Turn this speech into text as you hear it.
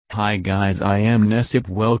Hi guys, I am Nesip.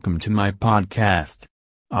 Welcome to my podcast.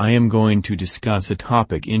 I am going to discuss a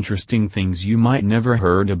topic: interesting things you might never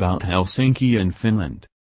heard about Helsinki and Finland.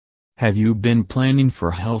 Have you been planning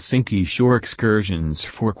for Helsinki shore excursions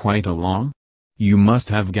for quite a long? You must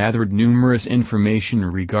have gathered numerous information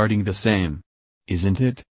regarding the same. Isn't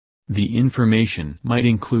it? The information might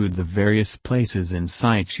include the various places and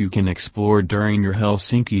sites you can explore during your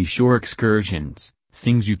Helsinki shore excursions,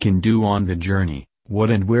 things you can do on the journey, what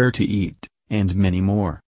and where to eat, and many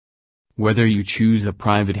more. Whether you choose a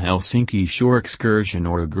private Helsinki shore excursion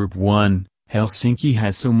or a group one, Helsinki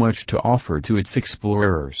has so much to offer to its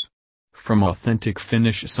explorers. From authentic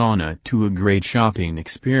Finnish sauna to a great shopping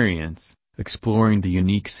experience, exploring the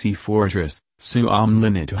unique sea fortress,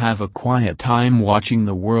 Suomlinna to have a quiet time watching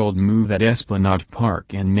the world move at Esplanade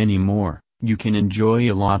Park and many more, you can enjoy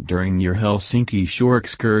a lot during your Helsinki shore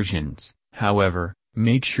excursions. However,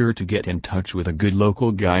 make sure to get in touch with a good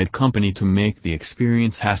local guide company to make the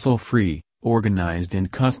experience hassle-free, organized and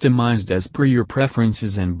customized as per your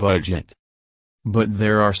preferences and budget. But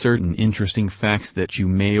there are certain interesting facts that you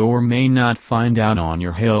may or may not find out on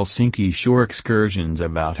your Helsinki shore excursions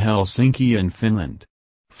about Helsinki and Finland.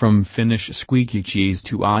 From Finnish squeaky cheese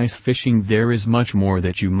to ice fishing, there is much more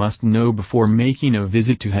that you must know before making a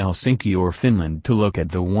visit to Helsinki or Finland to look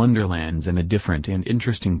at the wonderlands in a different and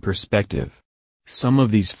interesting perspective. Some of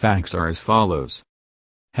these facts are as follows.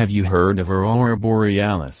 Have you heard of Aurora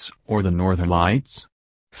Borealis, or the Northern Lights?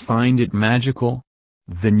 Find it magical?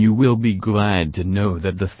 Then you will be glad to know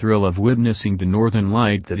that the thrill of witnessing the Northern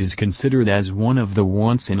Light that is considered as one of the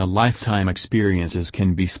once-in-a-lifetime experiences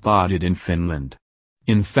can be spotted in Finland.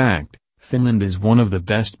 In fact, Finland is one of the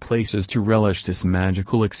best places to relish this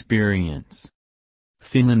magical experience.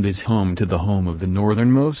 Finland is home to the home of the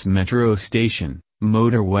northernmost metro station,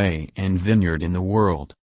 motorway and vineyard in the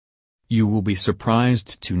world. You will be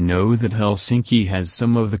surprised to know that Helsinki has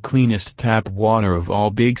some of the cleanest tap water of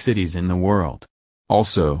all big cities in the world.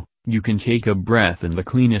 Also, you can take a breath in the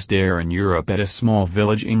cleanest air in Europe at a small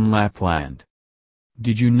village in Lapland.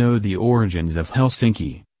 Did you know the origins of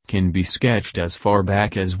Helsinki can be sketched as far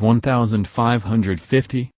back as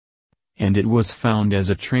 1550? And it was found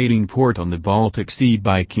as a trading port on the Baltic Sea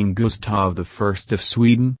by King Gustav I of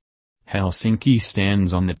Sweden. Helsinki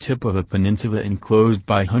stands on the tip of a peninsula enclosed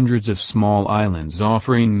by hundreds of small islands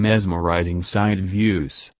offering mesmerizing side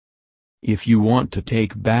views. If you want to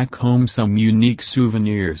take back home some unique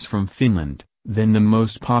souvenirs from Finland, then the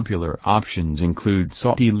most popular options include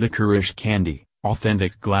salty licorice candy,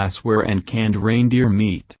 authentic glassware and canned reindeer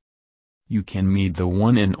meat. You can meet the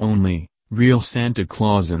one and only, real Santa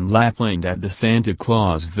Claus in Lapland at the Santa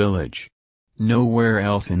Claus Village. Nowhere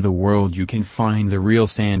else in the world you can find the real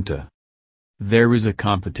Santa. There is a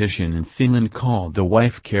competition in Finland called the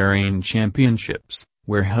Wife Carrying Championships,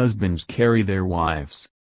 where husbands carry their wives.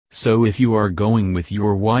 So if you are going with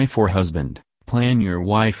your wife or husband, plan your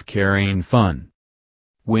wife carrying fun.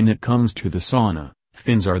 When it comes to the sauna,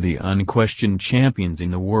 Finns are the unquestioned champions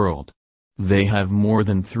in the world. They have more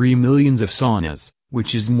than 3 million of saunas,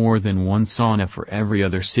 which is more than one sauna for every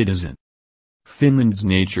other citizen. Finland's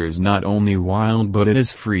nature is not only wild but it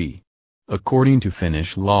is free. According to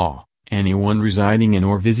Finnish law, anyone residing in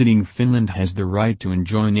or visiting Finland has the right to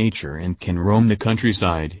enjoy nature and can roam the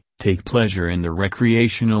countryside, take pleasure in the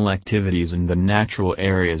recreational activities in the natural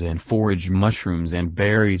areas and forage mushrooms and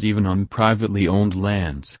berries even on privately owned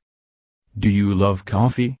lands. Do you love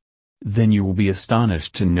coffee? Then you will be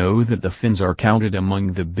astonished to know that the Finns are counted among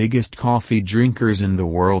the biggest coffee drinkers in the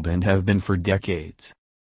world and have been for decades.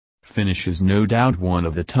 Finnish is no doubt one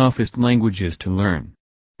of the toughest languages to learn.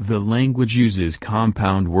 The language uses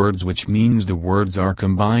compound words, which means the words are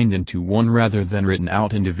combined into one rather than written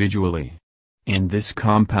out individually. And this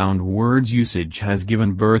compound words usage has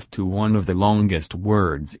given birth to one of the longest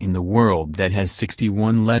words in the world that has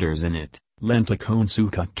 61 letters in it.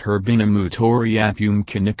 Lentokonsuka turbina mutori apum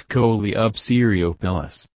kinikoli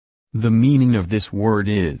upseriopilus. The meaning of this word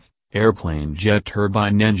is, airplane jet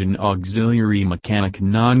turbine engine auxiliary mechanic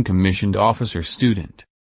non-commissioned officer student.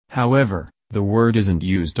 However, the word isn't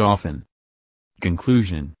used often.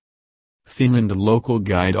 Conclusion. Finland local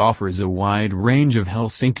guide offers a wide range of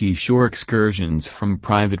Helsinki shore excursions from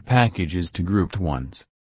private packages to grouped ones.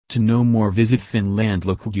 To know more, visit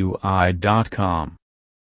finlandlocalui.com.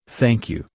 Thank you.